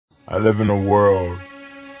I live in a world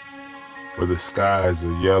where the skies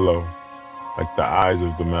are yellow, like the eyes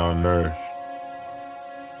of the malnourished.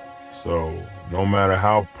 So, no matter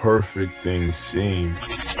how perfect things seem,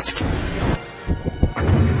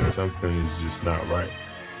 something is just not right.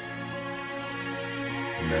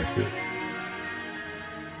 And that's it.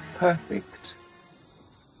 Perfect.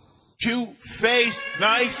 Cute face,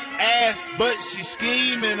 nice ass, but she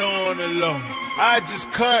scheming on the low. I just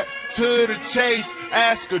cut to the chase,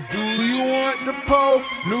 ask her, do you want the pole?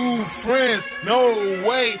 New friends, no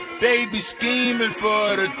way, they be scheming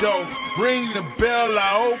for the dough. Ring the bell,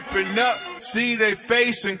 I open up, see they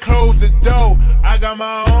face and close the door. I got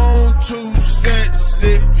my own 2 cents,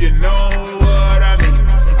 if you know what I mean.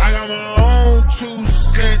 I got my own 2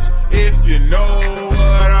 cents, if you know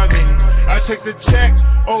what I mean. I take the check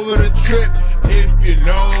over the trip, if you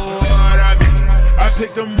know what I mean. I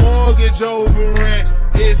pick the mortgage over rent,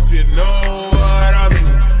 if you know what I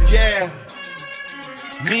mean. Yeah,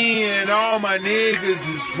 me and all my niggas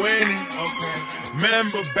is winning. Okay.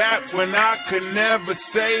 Remember back when I could never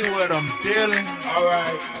say what I'm dealing.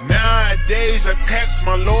 Alright. Nowadays I text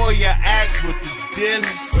my lawyer, ask what the deal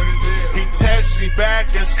is. He texts me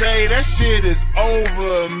back and say that shit is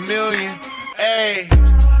over $1 million. Ayy,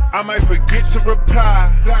 I might forget to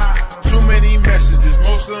reply. Too many messages,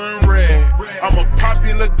 most of them read. I'm a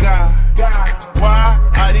popular guy. Why?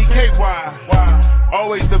 IDK, why?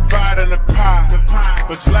 Always dividing the pie,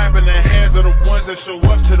 but slapping the hands of the ones that show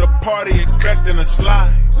up to the party expecting a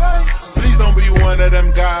slide. Please don't be one of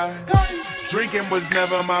them guys. Drinking was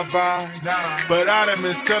never my vibe, but I done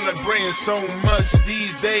been celebrating so much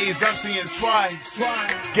these days I'm seeing twice.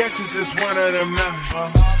 Guess it's just one of them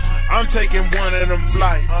nights. I'm taking one of them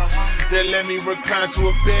flights. They let me recline to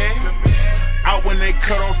a bed. Out when they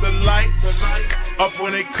cut off the lights. Up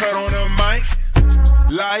when they cut on the mic.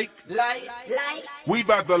 Like, we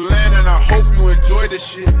bout to land and I hope you enjoy the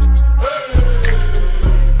shit.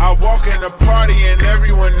 I walk in the party and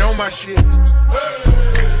everyone know my shit.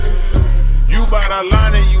 You bout to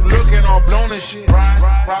line and you looking all blown and shit.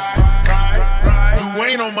 You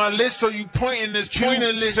ain't on my list, so you pointing this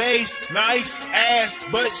pointless face, nice ass,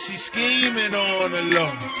 but she scheming on the low.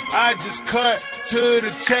 I just cut to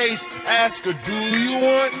the chase, ask her, do you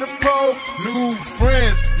want the pole? New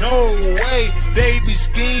friends, no way, they be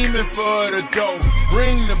scheming for the dough.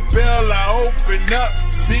 Ring the bell, I open up,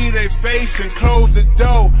 see they face and close the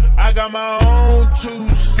door. I got my own 2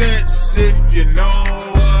 cents, if you know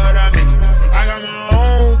what I mean. I got my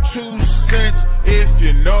own 2 cents, if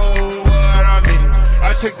you know what I mean.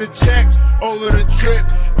 I take the check over the trip,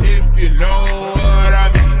 if you know what I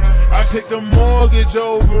mean. I pick the mortgage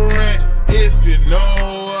over rent, if you know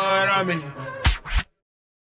what I mean.